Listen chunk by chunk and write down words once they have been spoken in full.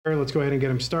Let's go ahead and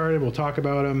get him started. We'll talk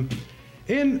about him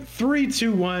in 3,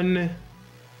 2, 1.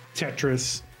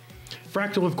 Tetris.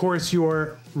 Fractal, of course,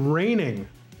 your reigning.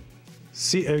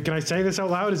 See, can I say this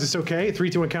out loud? Is this okay? 3,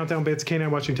 2, 1 countdown bits.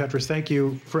 K9 watching Tetris. Thank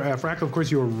you. For Fractal, of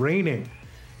course, your reigning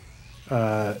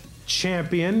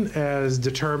champion, as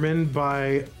determined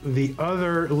by the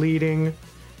other leading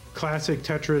classic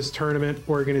Tetris tournament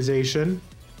organization.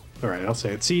 All right, I'll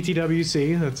say it.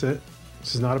 CTWC. That's it.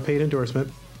 This is not a paid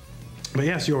endorsement. But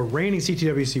yes, you're reigning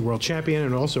CTWC World Champion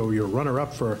and also your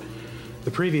runner-up for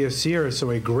the previous year. So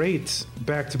a great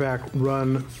back-to-back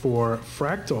run for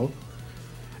Fractal.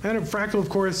 And Fractal, of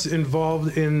course,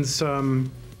 involved in some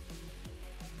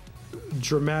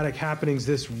dramatic happenings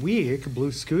this week.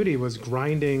 Blue Scooty was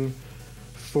grinding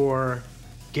for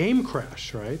game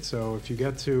crash, right? So if you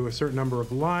get to a certain number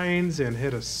of lines and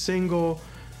hit a single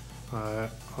on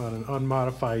an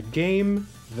unmodified game,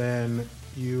 then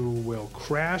you will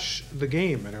crash the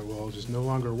game and it will just no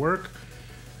longer work.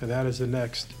 And that is the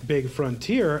next big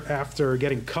frontier after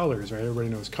getting colors, right? Everybody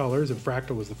knows colors, and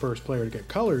Fractal was the first player to get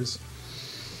colors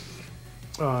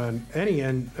on any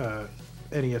NES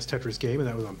Tetris game, and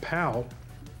that was on PAL.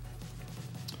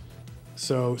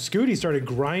 So Scooty started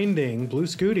grinding, Blue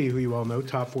Scooty, who you all know,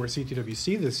 top 4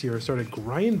 CTWC this year, started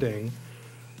grinding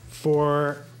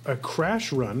for a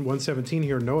crash run, 117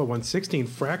 here, Noah 116,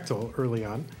 Fractal early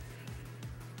on.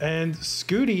 And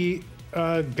Scooty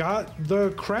got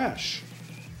the crash.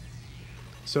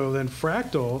 So then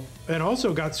Fractal, and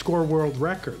also got score world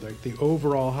record, like the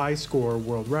overall high score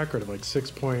world record of like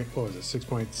 6.6,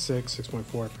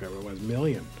 6.4, I forget what it was,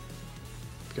 million.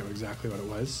 I forget exactly what it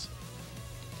was.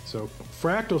 So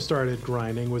Fractal started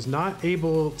grinding, was not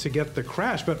able to get the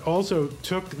crash, but also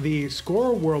took the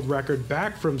score world record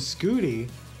back from Scooty,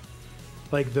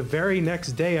 like the very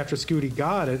next day after Scooty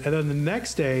got it. And then the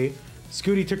next day,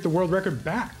 Scooty took the world record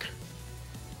back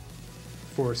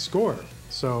for a score.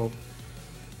 So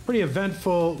pretty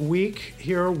eventful week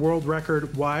here, world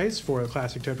record wise, for the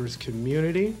classic Tetris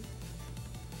community.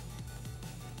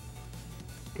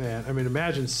 Man, I mean,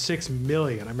 imagine 6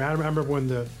 million. I mean, I remember when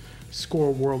the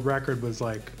score world record was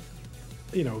like,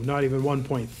 you know, not even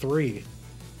 1.3.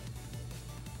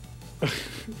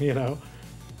 You know,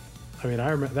 I mean, I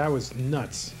remember that was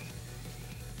nuts.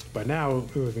 But now,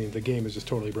 I mean, the game is just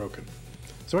totally broken.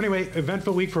 So anyway,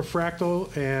 eventful week for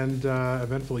Fractal, and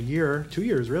eventful year, 2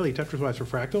 years really, Tetris-wise for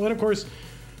Fractal. And of course,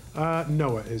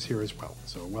 Noah is here as well.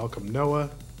 So welcome, Noah.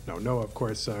 No, Noah, of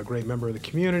course, a great member of the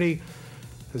community.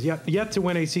 Has yet to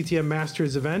win a CTM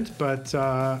Masters event, but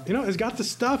you know, has got the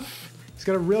stuff. He's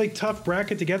got a really tough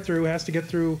bracket to get through. Has to get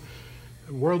through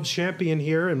world champion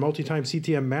here and multi-time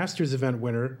CTM Masters event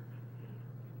winner.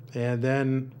 And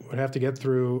then would have to get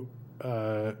through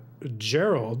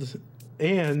Gerald,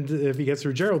 and if he gets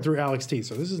through Gerald, through Alex T.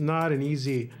 So this is not an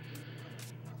easy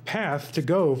path to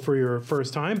go for your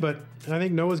first time, but I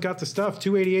think Noah's got the stuff.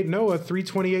 288 Noah,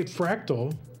 328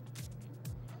 Fractal.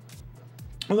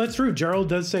 Well, that's true. Gerald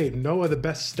does say Noah the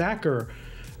best stacker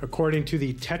according to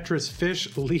the Tetris Fish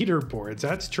leaderboards.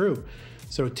 That's true.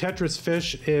 So Tetris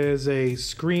Fish is a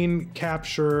screen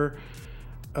capture,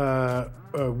 a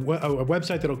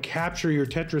website that'll capture your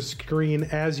Tetris screen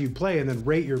as you play and then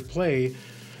rate your play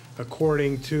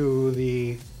according to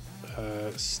the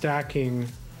stacking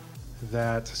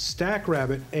that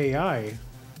StackRabbit AI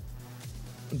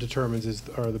determines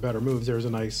are the better moves. There's a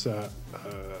nice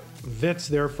Vits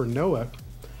there for Noah.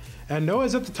 And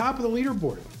Noah's at the top of the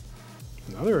leaderboard.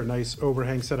 Another nice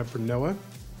overhang setup for Noah.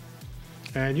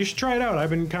 And you should try it out. I've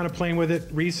been kind of playing with it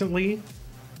recently.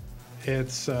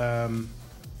 It's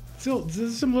still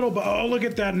some little, oh, look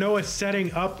at that. Noah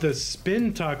setting up the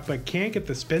spin tuck, but can't get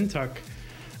the spin tuck.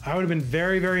 I would have been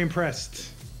very, very impressed.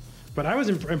 But I was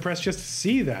impressed just to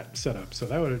see that setup. So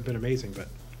that would have been amazing, but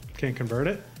can't convert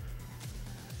it.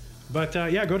 But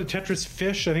yeah, go to Tetris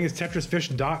Fish. I think it's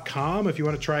tetrisfish.com if you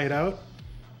want to try it out.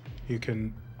 You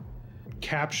can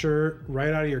capture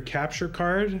right out of your capture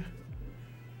card,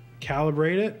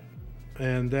 calibrate it,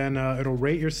 and then it'll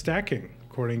rate your stacking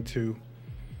according to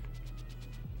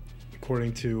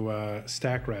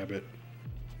StackRabbit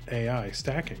AI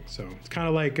stacking. So it's kind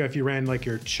of like if you ran like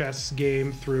your chess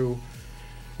game through,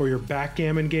 or your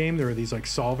backgammon game, there are these like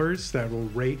solvers that will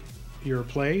rate your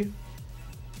play.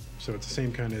 So it's the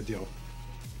same kind of deal.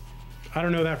 I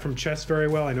don't know that from chess very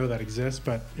well. I know that exists,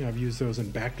 but you know, I've used those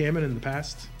in backgammon in the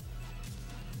past.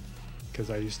 Because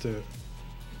I used to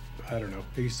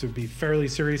be fairly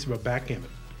serious about backgammon.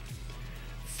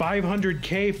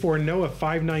 500K for Noah,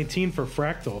 519 for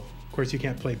Fractal. Of course, you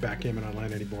can't play backgammon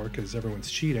online anymore because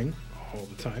everyone's cheating all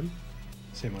the time.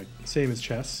 Same as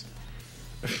chess.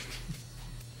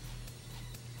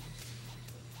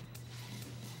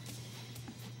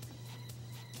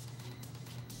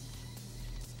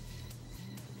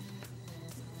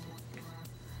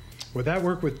 Would that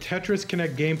work with Tetris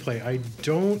Connect gameplay? I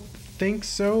don't think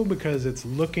so, because it's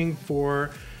looking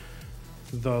for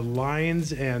the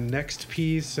lines and next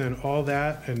piece and all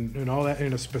that and all that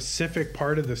in a specific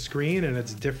part of the screen, and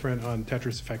it's different on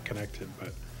Tetris Effect Connected,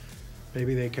 but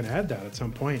maybe they can add that at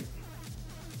some point.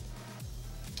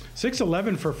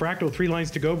 611 for Fractal, 3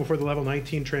 lines to go before the level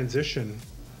 19 transition.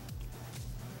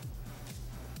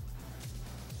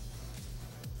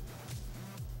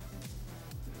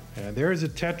 And there's a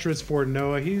Tetris for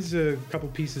Noah. He's a couple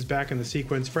pieces back in the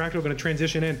sequence. Fractal going to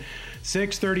transition in.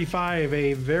 635,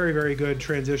 a very, very good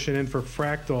transition in for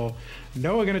Fractal.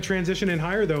 Noah going to transition in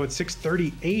higher, though, at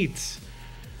 638.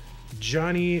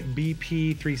 Johnny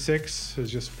BP36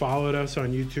 has just followed us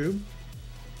on YouTube.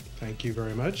 Thank you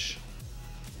very much.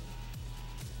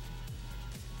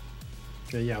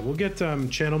 Yeah, we'll get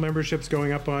channel memberships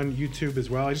going up on YouTube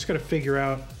as well. I just got to figure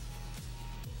out,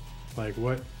 like,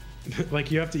 what... like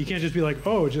you can't just be like,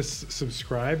 oh, just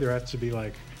subscribe. There has to be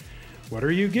like, what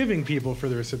are you giving people for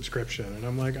their subscription? And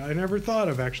I'm like, I never thought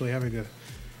of actually having to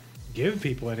give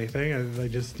people anything. I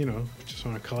just, you know, just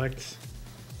want to collect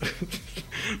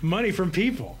money from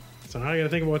people. So now I got to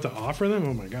think about what to offer them.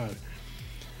 Oh my God.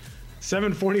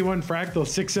 741 Fractal,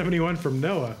 671 from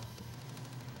Noah.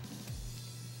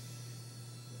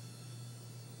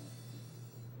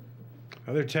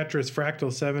 Other Tetris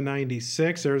Fractal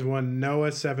 796. There's one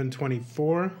Noah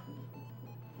 724.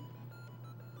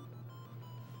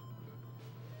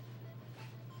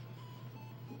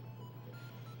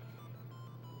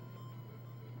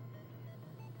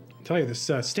 I'll tell you, this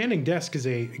standing desk is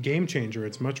a game changer.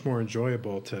 It's much more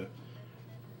enjoyable to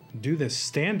do this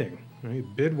standing. Right?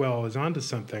 Bidwell is onto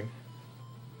something.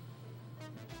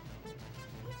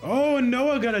 Oh, and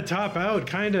Noah got a top out.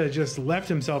 Kind of just left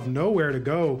himself nowhere to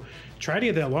go. Tried to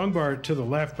get that long bar to the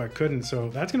left, but couldn't. So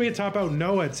that's going to be a top out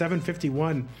Noah at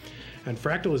 751. And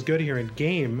Fractal is good here in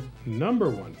game number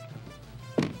 1.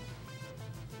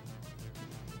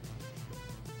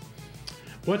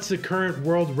 What's the current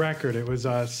world record? It was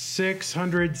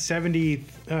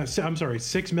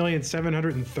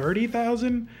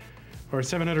 6,730,000 or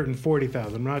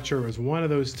 740,000. I'm not sure. It was one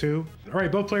of those two. All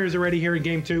right, both players are ready here in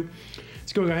game 2.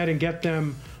 Let's go ahead and get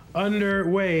them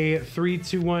underway. 3,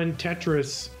 2, 1,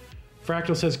 Tetris.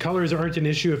 Fractal says colors aren't an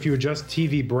issue if you adjust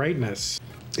TV brightness.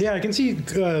 Yeah, I can see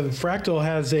Fractal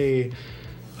has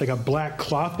like a black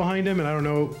cloth behind him, and I don't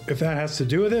know if that has to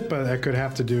do with it, but that could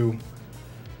have to do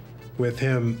with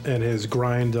him and his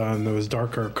grind on those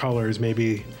darker colors.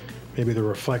 Maybe the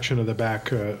reflection of the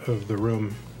back of the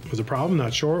room was a problem,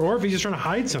 not sure. Or if he's just trying to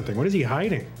hide something. What is he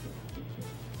hiding?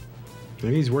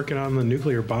 Maybe he's working on the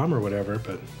nuclear bomb or whatever,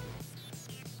 but...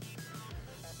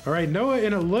 All right, Noah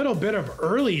in a little bit of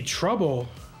early trouble.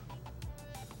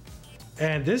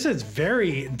 And this is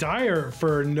very dire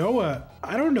for Noah.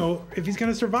 I don't know if he's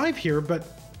going to survive here,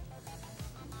 but...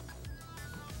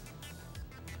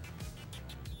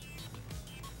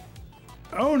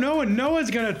 Oh no, and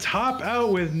Noah's going to top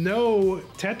out with no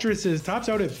Tetrises. Tops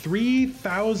out at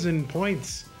 3,000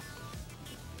 points.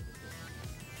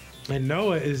 And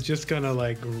Noah is just gonna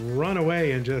like run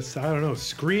away and just, I don't know,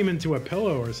 scream into a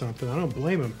pillow or something. I don't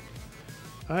blame him.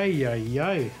 Ay, ay,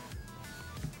 ay.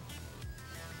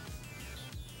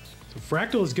 So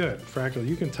Fractal is good. Fractal,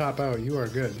 you can top out. You are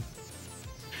good.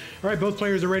 All right, both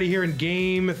players are ready here in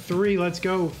game 3. Let's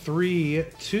go. 3,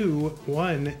 2,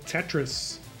 1,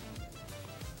 Tetris.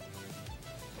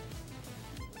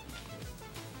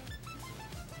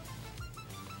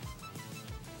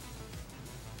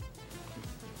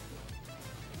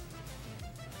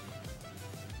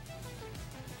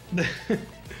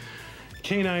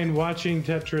 K9 watching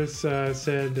Tetris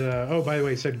said, oh, by the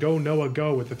way, said go Noah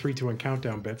go with the 3, 2, 1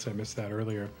 countdown bits. I missed that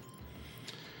earlier.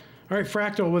 All right,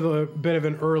 Fractal with a bit of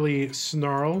an early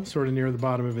snarl, sort of near the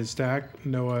bottom of his stack.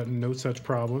 Noah, no such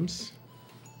problems.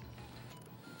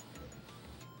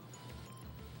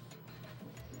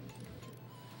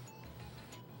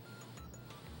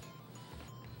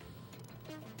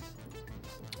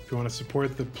 If you want to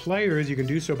support the players, you can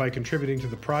do so by contributing to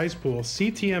the prize pool.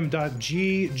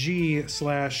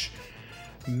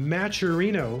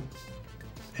 ctm.gg/Matcherino,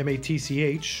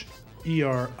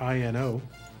 MATCHERINO.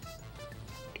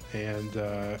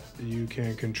 And you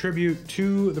can contribute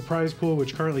to the prize pool,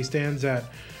 which currently stands at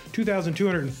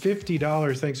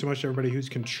 $2,250. Thanks so much to everybody who's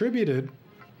contributed.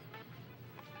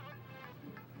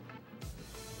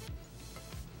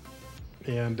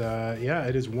 And yeah,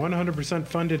 it is 100%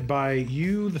 funded by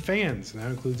you, the fans. And that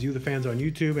includes you, the fans on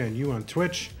YouTube, and you on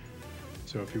Twitch.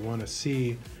 So if you want to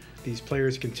see these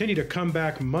players continue to come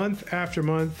back month after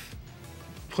month,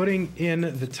 putting in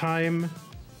the time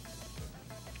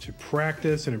to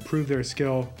practice and improve their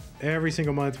skill, every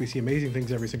single month. We see amazing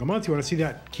things every single month. You want to see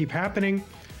that keep happening?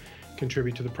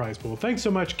 Contribute to the prize pool. Thanks so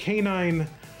much, K9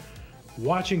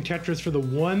 watching Tetris for the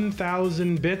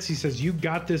 1,000 bits. He says, you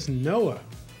got this, Noah.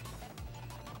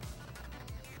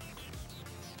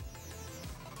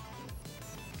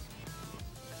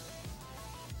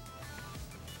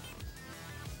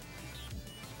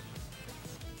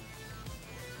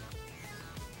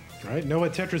 All right, Noah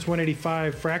Tetris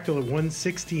 185, Fractal at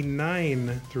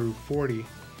 169 through 40.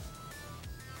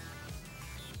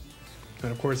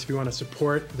 And of course, if you want to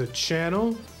support the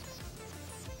channel,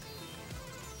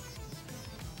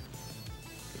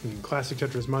 and Classic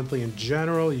Tetris Monthly in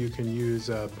general, you can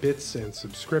use bits and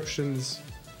subscriptions.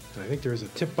 And I think there's a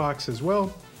tip box as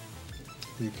well.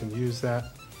 You can use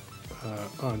that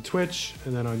on Twitch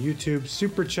and then on YouTube.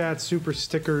 Super chats, super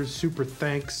stickers, super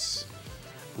thanks,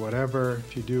 whatever.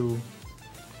 If you do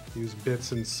use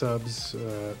bits and subs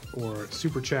or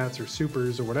super chats or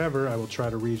supers or whatever, I will try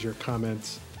to read your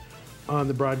comments on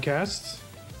the broadcast.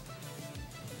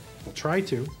 I'll try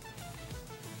to.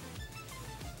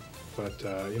 But,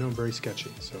 you know, I'm very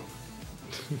sketchy, so.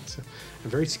 I'm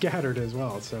very scattered as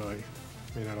well, so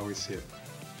I may not always see it.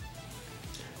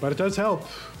 But it does help.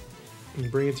 We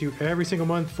bring it to you every single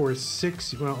month for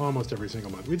almost every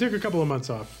single month. We took a couple of months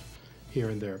off here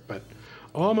and there, but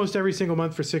almost every single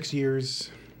month for 6 years.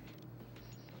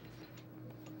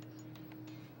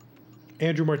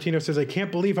 Andrew Martino says, I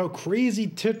can't believe how crazy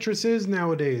Tetris is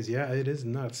nowadays. Yeah, it is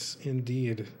nuts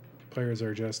indeed. Players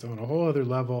are just on a whole other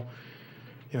level.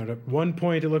 You know, at one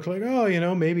point it looked like, oh, you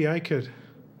know, maybe I could,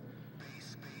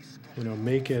 you know,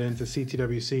 make it into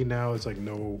CTWC. Now it's like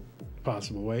no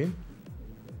possible way.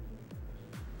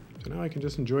 So now I can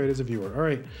just enjoy it as a viewer. All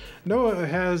right. Noah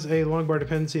has a long bar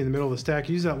dependency in the middle of the stack.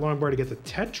 Use that long bar to get the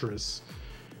Tetris,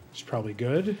 which is probably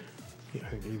good. Yeah, I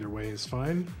think either way is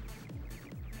fine.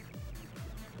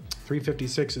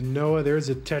 356 Noah. There's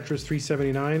a Tetris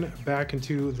 379 back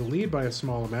into the lead by a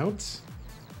small amount.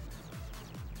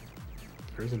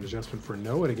 There's an adjustment for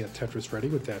Noah to get Tetris ready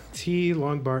with that T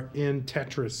long bar in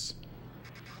Tetris.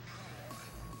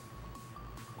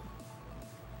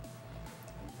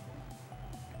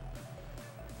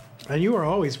 And you are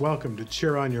always welcome to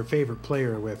cheer on your favorite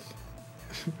player with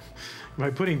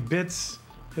by putting bits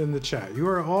in the chat. You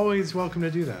are always welcome to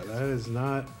do that. That is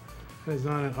not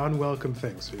an unwelcome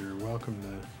thing. So you're welcome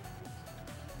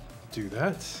to do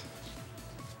that.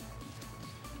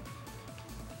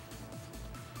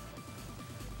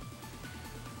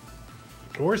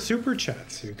 Or super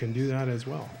chats, you can do that as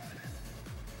well.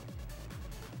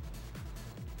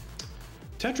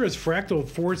 Tetris Fractal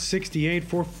 468,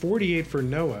 448 for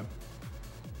Noah.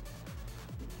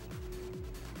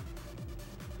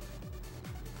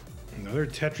 Another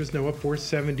Tetris Noah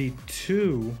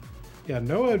 472. Yeah,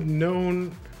 Noah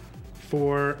known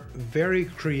for very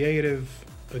creative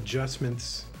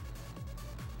adjustments.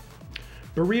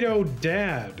 Burrito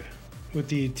Dad with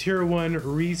the tier 1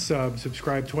 resub,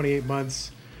 subscribed 28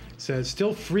 months, says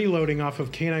still freeloading off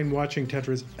of K9 watching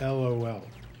Tetris, LOL.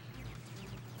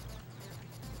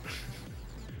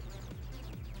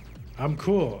 I'm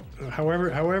cool.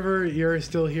 However you're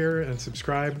still here and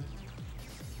subscribed,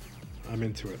 I'm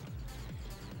into it.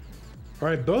 All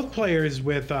right, both players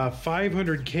with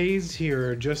 500 Ks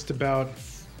here, just about,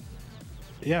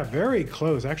 yeah, very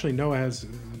close. Actually, Noah has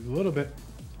a little bit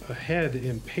ahead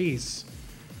in pace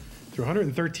through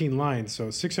 113 lines, so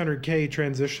 600K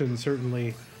transition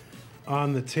certainly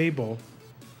on the table.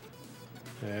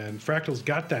 And Fractal's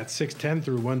got that 610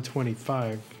 through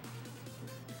 125.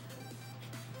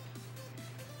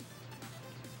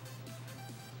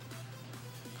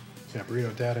 Yeah,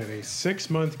 Burrito Dad had a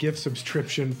 6-month gift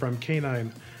subscription from K9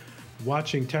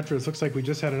 watching Tetris. Looks like we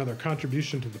just had another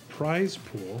contribution to the prize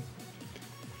pool.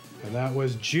 And that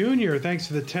was Junior. Thanks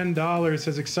for the $10.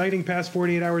 Says, exciting past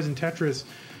 48 hours in Tetris.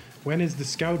 When is the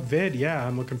Scout vid? Yeah,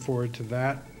 I'm looking forward to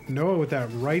that. Noah with that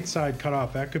right side cut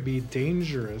off. That could be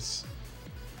dangerous.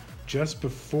 Just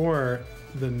before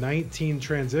the 19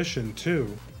 transition, too.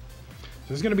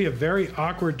 This is going to be a very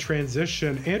awkward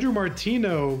transition. Andrew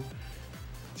Martino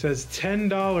says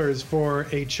 $10 for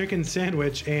a chicken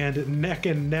sandwich and neck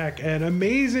and neck. An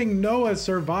amazing Noah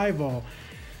survival.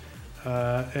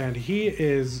 And he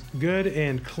is good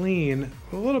and clean.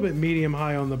 A little bit medium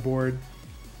high on the board.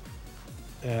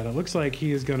 And it looks like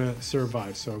he is going to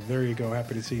survive. So there you go.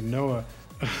 Happy to see Noah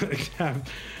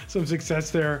have some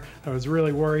success there. I was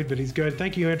really worried, but he's good.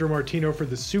 Thank you, Andrew Martino, for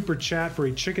the super chat for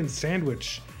a chicken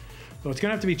sandwich. Well, it's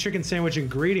going to have to be chicken sandwich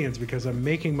ingredients because I'm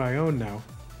making my own now.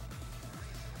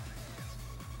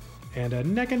 And a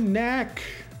neck and neck.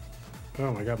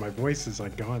 Oh my God, my voice is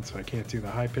like gone, so I can't do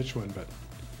the high pitched one, but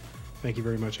Thank you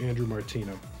very much, Andrew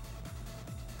Martino.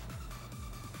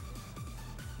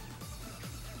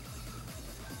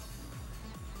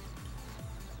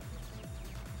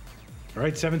 All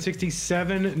right,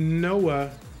 767 Noah,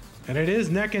 and it is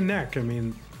neck and neck. I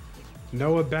mean,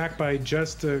 Noah back by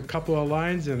just a couple of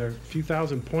lines and a few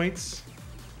thousand points.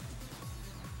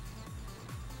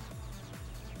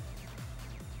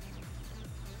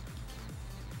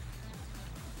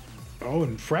 Oh,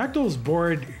 and Fractal's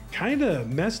board kind of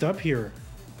messed up here.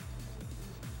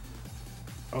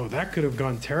 Oh, that could have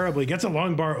gone terribly. Gets a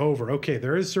long bar over. Okay,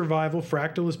 there is survival.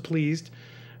 Fractal is pleased.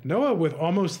 Noah with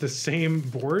almost the same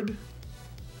board.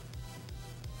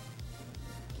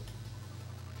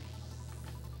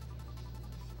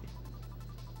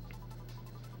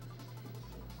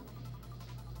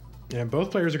 And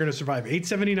both players are going to survive.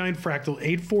 879 Fractal,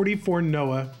 844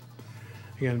 Noah.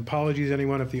 Again, apologies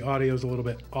anyone if the audio is a little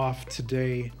bit off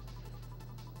today.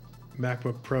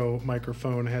 MacBook Pro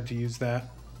microphone, had to use that.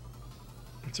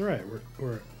 It's all right.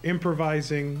 We're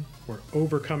improvising, we're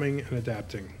overcoming and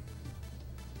adapting.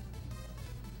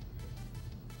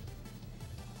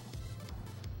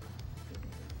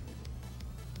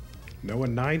 Noah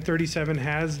 937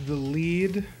 has the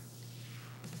lead.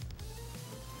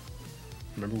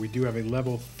 Remember, we do have a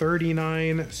level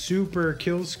 39 super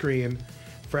kill screen.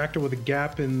 Fractal with a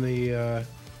gap in the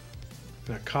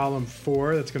column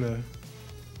 4. That's going to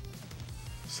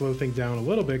slow things down a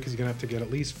little bit because you're going to have to get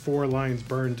at least 4 lines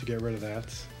burned to get rid of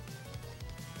that.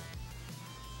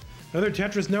 Another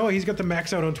Tetris Noah. He's got the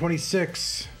max out on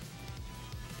 26.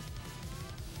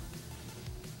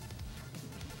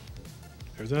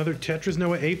 There's another Tetris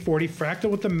Noah 840. Fractal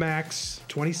with the max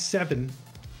 27.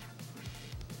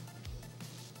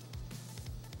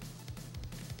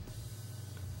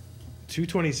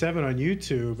 $227 on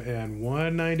YouTube and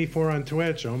 $194 on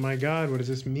Twitch. Oh my God, what does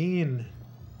this mean?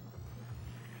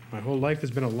 My whole life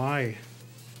has been a lie.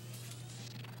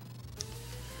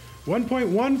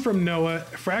 1.1 from Noah.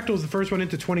 Fractal is the first one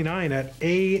into 29 at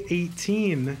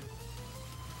A18.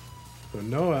 So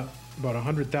Noah about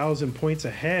 100,000 points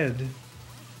ahead.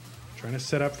 Trying to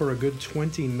set up for a good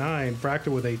 29.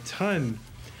 Fractal with a ton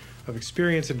of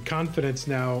experience and confidence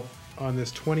now on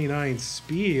this 29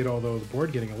 speed, although the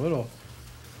board getting a little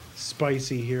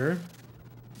spicy here.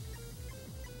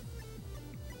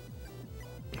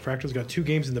 Fractal's got 2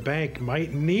 games in the bank.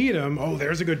 Might need them. Oh,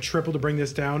 there's a good triple to bring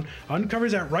this down.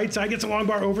 Uncovers that right side. Gets a long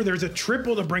bar over. There's a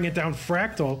triple to bring it down.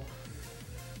 Fractal.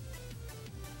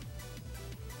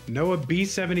 Noah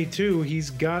B72.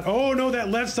 He's got... Oh, no, that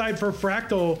left side for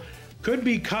Fractal could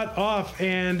be cut off,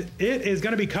 and it is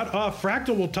going to be cut off.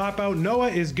 Fractal will top out. Noah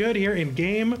is good here in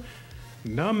game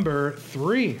number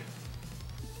 3.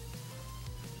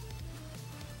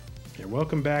 Yeah,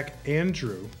 welcome back,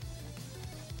 Andrew.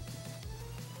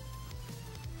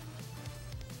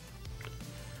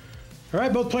 All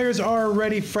right, both players are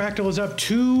ready. Fractal is up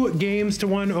 2 games to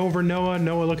 1 over Noah.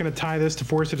 Noah looking to tie this to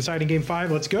force a deciding game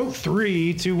 5. Let's go.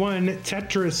 3, 2, 1,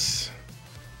 Tetris.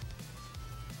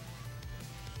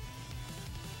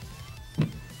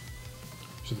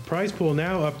 So the prize pool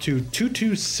now up to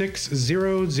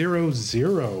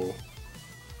 226000.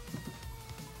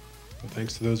 Well,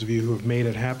 thanks to those of you who have made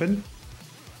it happen.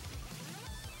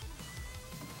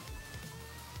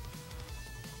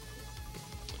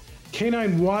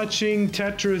 K9 watching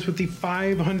Tetris with the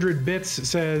 500 bits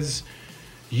says,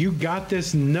 "You got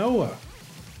this, Noah."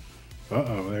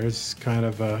 Uh-oh, there's kind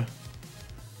of a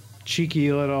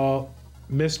cheeky little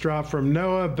misdrop from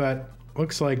Noah, but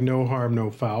looks like no harm,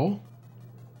 no foul.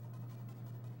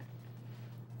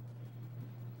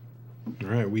 All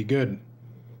right, we good.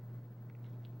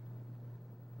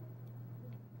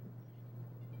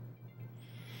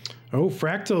 Oh,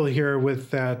 Fractal here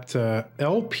with that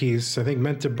L piece, I think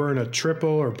meant to burn a triple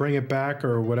or bring it back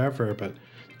or whatever, but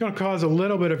it's going to cause a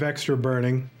little bit of extra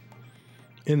burning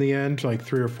in the end, like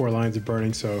 3 or 4 lines of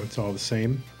burning, so it's all the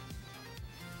same.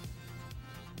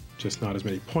 Just not as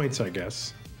many points, I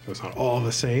guess. So it's not all the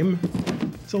same.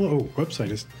 It's a little, oh, whoops, I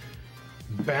just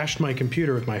bashed my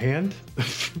computer with my hand.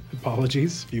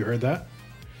 Apologies if you heard that.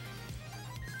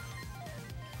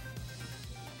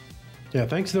 Yeah,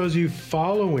 thanks to those of you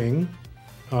following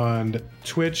on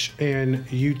Twitch and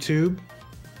YouTube.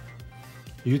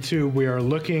 YouTube, we are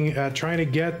looking at trying to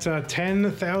get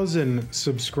 10,000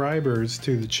 subscribers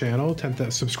to the channel. 10,000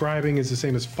 subscribing is the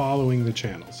same as following the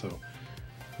channel, so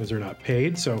those are not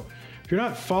paid. So if you're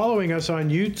not following us on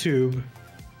YouTube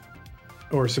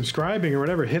or subscribing or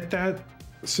whatever, hit that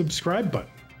subscribe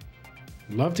button.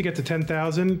 Love to get to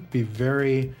 10,000. Be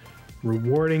very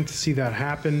rewarding to see that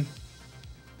happen.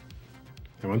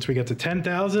 And once we get to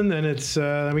 10,000, then it's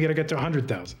then we got to get to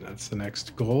 100,000. That's the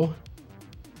next goal.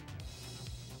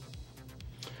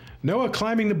 Noah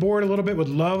climbing the board a little bit, would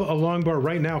love a long bar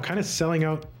right now, kind of selling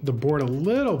out the board a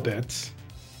little bit.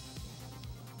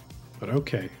 But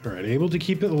okay, all right, able to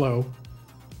keep it low.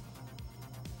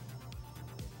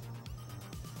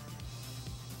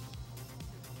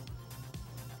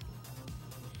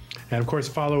 And of course,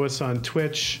 follow us on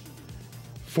Twitch.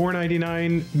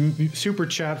 $4.99 super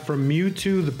chat from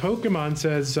Mewtwo the Pokemon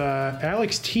says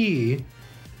Alex T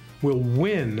will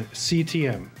win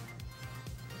CTM.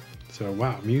 So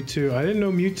wow, Mewtwo. I didn't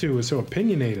know Mewtwo was so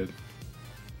opinionated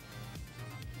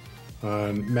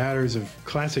on matters of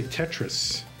classic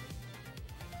Tetris.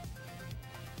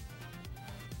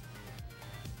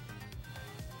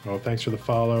 Well, thanks for the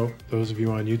follow. Those of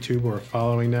you on YouTube who are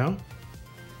following now.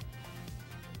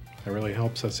 That really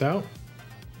helps us out.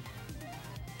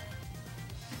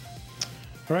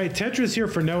 All right, Tetris here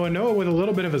for Noah. Noah with a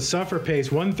little bit of a suffer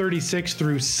pace, 136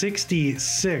 through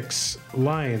 66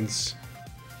 lines.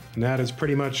 And that is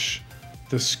pretty much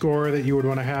the score that you would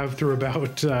want to have through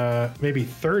about maybe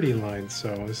 30 lines.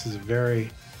 So this is a very,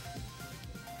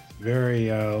 very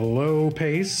low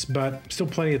pace, but still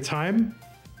plenty of time.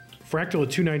 Fractal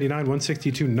at 299,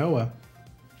 162 Noah.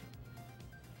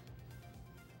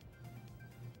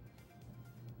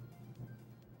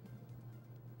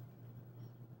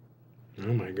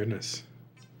 Oh my goodness.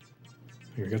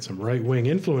 I think we got some right-wing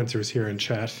influencers here in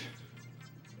chat.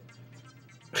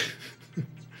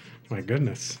 My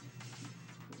goodness.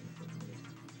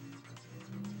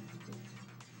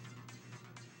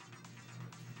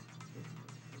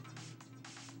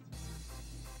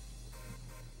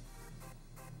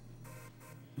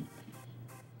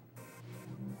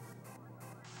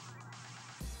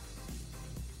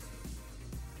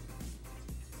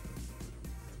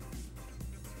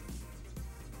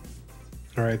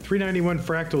 All right, 391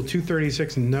 Fractal,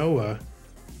 236 Noah.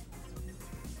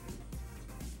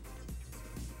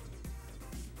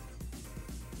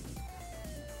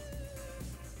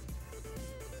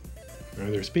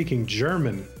 They're speaking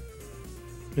German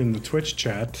in the Twitch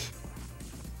chat.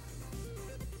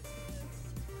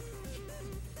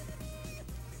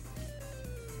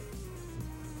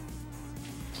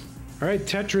 All right,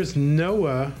 Tetris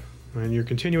Noah. And you're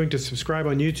continuing to subscribe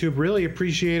on YouTube. Really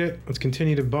appreciate it. Let's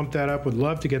continue to bump that up. Would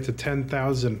love to get to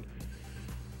 10,000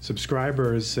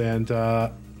 subscribers. And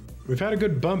we've had a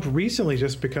good bump recently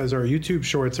just because our YouTube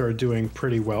shorts are doing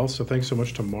pretty well. So thanks so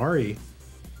much to Mari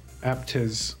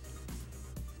Aptiz.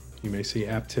 You may see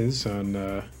Aptiz on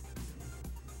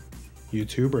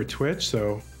YouTube or Twitch.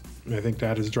 So I think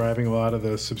that is driving a lot of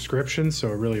the subscriptions, so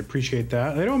I really appreciate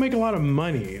that. They don't make a lot of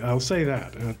money, I'll say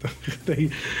that. They,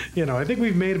 you know, I think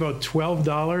we've made about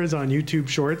 $12 on YouTube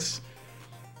Shorts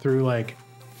through like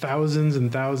thousands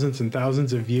and thousands and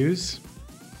thousands of views.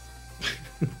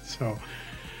 So,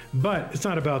 but it's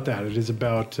not about that. It is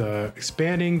about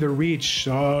expanding the reach.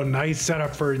 Oh, nice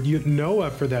setup for Noah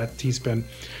for that T-spin.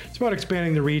 It's about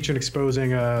expanding the reach and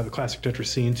exposing the classic Tetris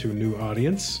scene to a new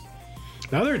audience.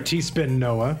 Another T-spin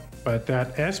Noah, but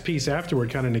that S piece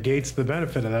afterward kind of negates the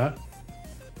benefit of that.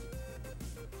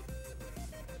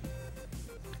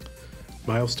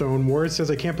 Milestone Ward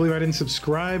says, I can't believe I didn't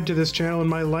subscribe to this channel in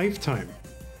my lifetime.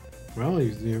 Well,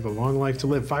 you have a long life to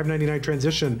live. 599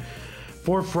 transition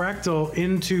for Fractal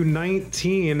into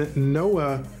 19.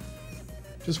 Noah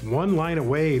just one line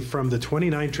away from the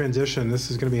 29 transition.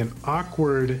 This is going to be an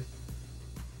awkward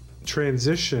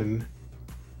transition.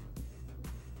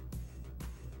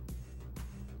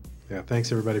 Yeah,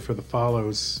 thanks everybody for the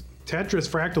follows. Tetris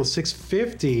Fractal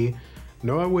 650.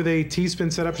 Noah with a T-spin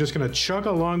setup, just gonna chuck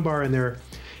a long bar in there.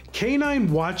 K9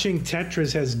 Watching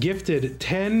Tetris has gifted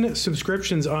 10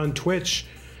 subscriptions on Twitch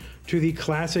to the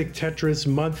Classic Tetris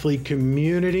Monthly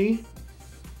community.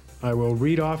 I will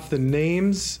read off the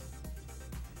names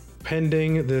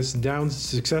pending this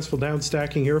successful down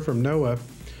stacking here from Noah.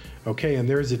 Okay, and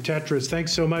there's a Tetris.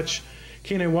 Thanks so much.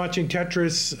 K9 Watching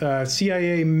Tetris,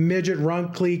 CIA Midget,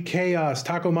 Ronkley, Chaos,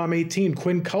 Taco Mom 18,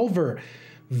 Quinn Culver,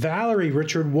 Valerie,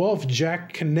 Richard Wolf,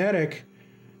 Jack Kinetic,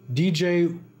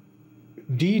 DJ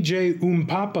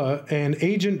Papa, and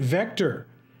Agent Vector.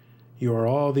 You are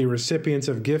all the recipients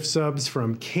of gift subs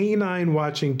from K9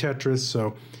 Watching Tetris,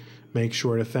 so make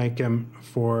sure to thank him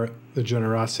for the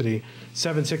generosity.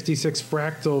 766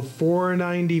 Fractal,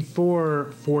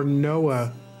 494 for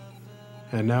Noah.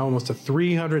 And now almost a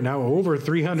 300, now over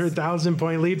 300,000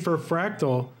 point lead for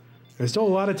Fractal. There's still a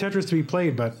lot of Tetris to be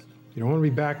played, but you don't want to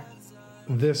be back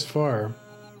this far.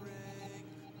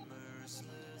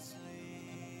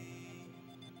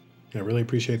 I really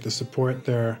appreciate the support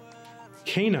there.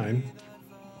 K9.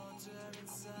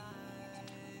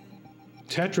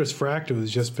 Tetris Fractal has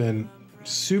just been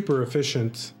super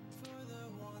efficient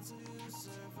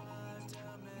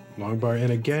Long bar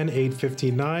in again,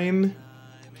 859.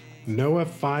 Noah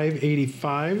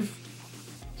 585.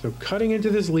 So cutting into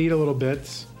this lead a little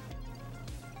bit.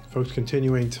 Folks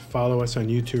continuing to follow us on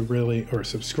YouTube, really, or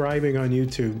subscribing on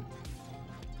YouTube.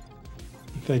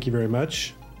 Thank you very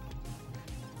much.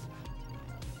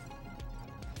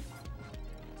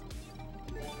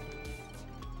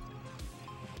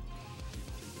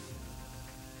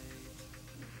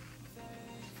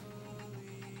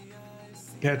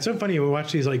 Yeah, it's so funny. We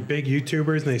watch these like big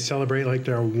YouTubers and they celebrate like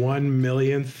their 1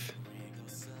 millionth.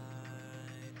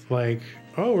 Like,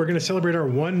 oh, we're going to celebrate our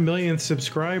 1 millionth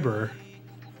subscriber.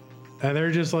 And they're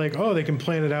just like, oh, they can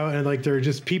plan it out. And like, they're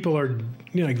just, people are,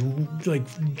 you know,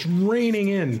 like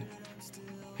draining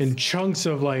in chunks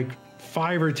of like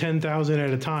 5 or 10,000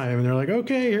 at a time. And they're like,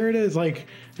 okay, here it is. Like,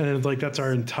 and it's like, that's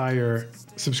our entire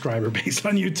subscriber base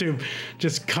on YouTube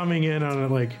just coming in on it,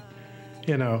 like,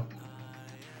 you know,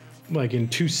 like in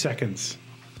 2 seconds.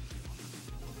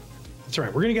 That's all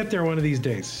right. We're going to get there one of these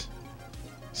days.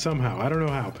 Somehow. I don't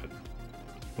know how, but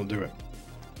we'll do it.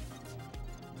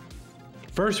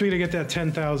 First, we got to get that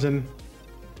 10,000.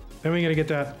 Then we got to get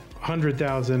that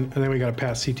 100,000. And then we got to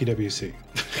pass CTWC.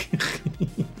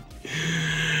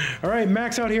 All right,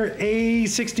 max out here.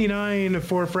 A69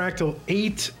 for Fractal.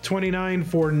 829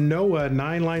 for Noah.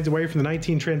 9 lines away from the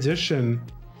 19 transition.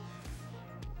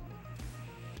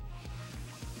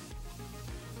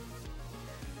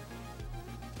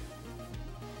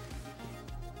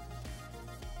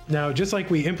 Now, just like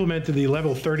we implemented the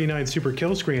level 39 super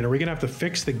kill screen, are we gonna have to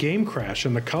fix the game crash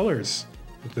and the colors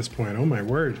at this point? Oh my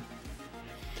word.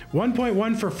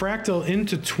 1.1 for Fractal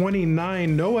into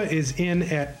 29. Noah is in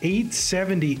at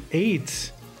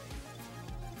 878.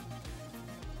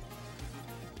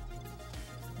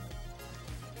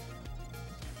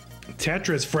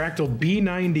 Tetris Fractal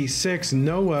B96.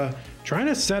 Noah trying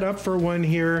to set up for one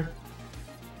here.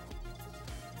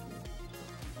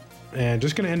 And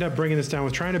just going to end up bringing this down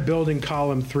with trying to build in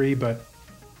column 3, but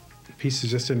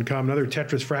pieces just didn't come. Another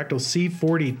Tetris Fractal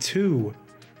C42.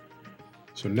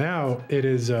 So now it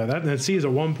is, that C is a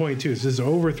 1.2. So this is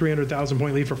over 300,000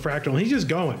 point lead for Fractal. And he's just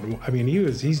going. I mean,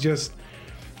 he's just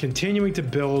continuing to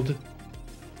build.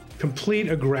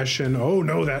 Complete aggression. Oh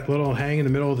no, that little hang in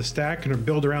the middle of the stack. Gonna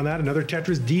build around that. Another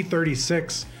Tetris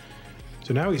D36.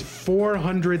 So now he's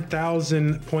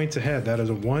 400,000 points ahead. That is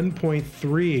a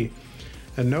 1.3.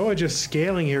 And Noah just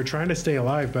scaling here, trying to stay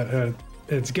alive, but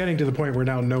it's getting to the point where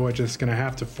now Noah just gonna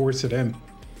have to force it in.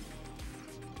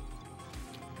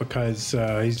 Because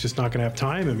he's just not gonna have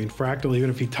time. I mean, Fractal, even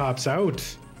if he tops out,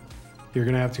 you're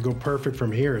gonna have to go perfect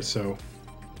from here. So at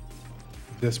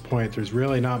this point, there's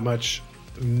really not much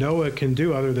Noah can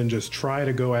do other than just try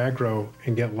to go aggro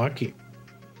and get lucky.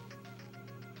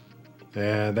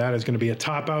 And that is gonna be a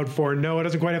top out for Noah.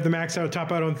 Doesn't quite have the max out,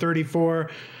 top out on 34.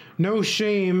 No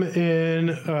shame in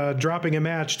dropping a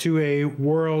match to a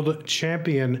world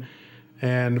champion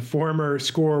and former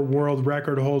score world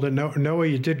record holder. Noah,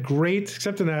 you did great,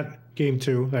 except in that game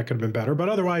 2. That could have been better. But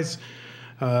otherwise,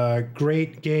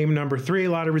 great game number 3. A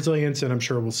lot of resilience, and I'm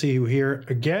sure we'll see you here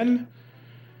again.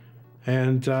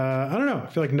 And I don't know. I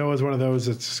feel like Noah's one of those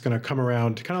that's just going to come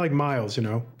around, kind of like Miles, you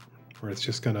know, where it's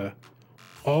just going to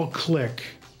all click.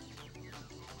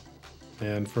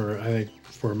 And I think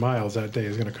for Miles, that day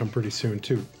is going to come pretty soon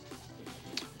too.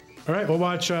 All right, we'll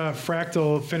watch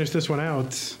Fractal finish this one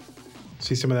out.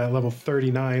 See some of that level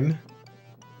 39.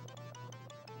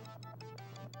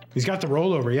 He's got the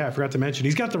rollover. Yeah, I forgot to mention.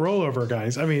 He's got the rollover,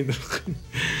 guys. I mean,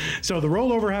 so the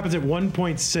rollover happens at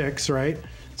 1.6, right?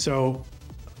 So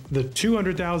the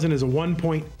 200,000 is a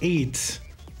 1.8.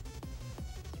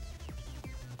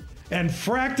 And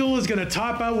Fractal is going to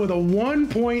top out with a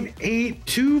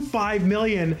 1.825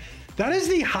 million. That is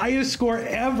the highest score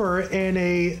ever in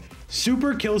a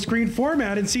super kill screen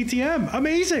format in CTM.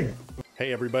 Amazing.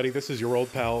 Hey everybody, this is your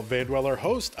old pal Vandweller,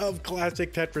 host of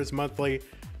Classic Tetris Monthly,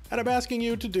 and I'm asking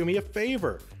you to do me a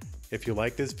favor. If you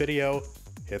like this video,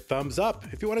 hit thumbs up.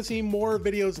 If you want to see more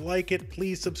videos like it,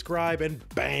 please subscribe and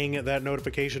bang that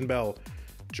notification bell.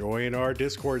 Join our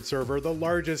Discord server, the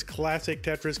largest classic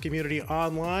Tetris community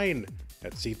online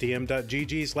at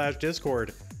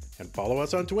ctm.gg/discord, and follow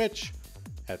us on Twitch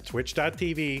at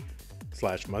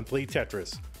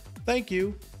twitch.tv/monthlytetris. Thank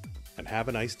you, and have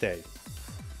a nice day.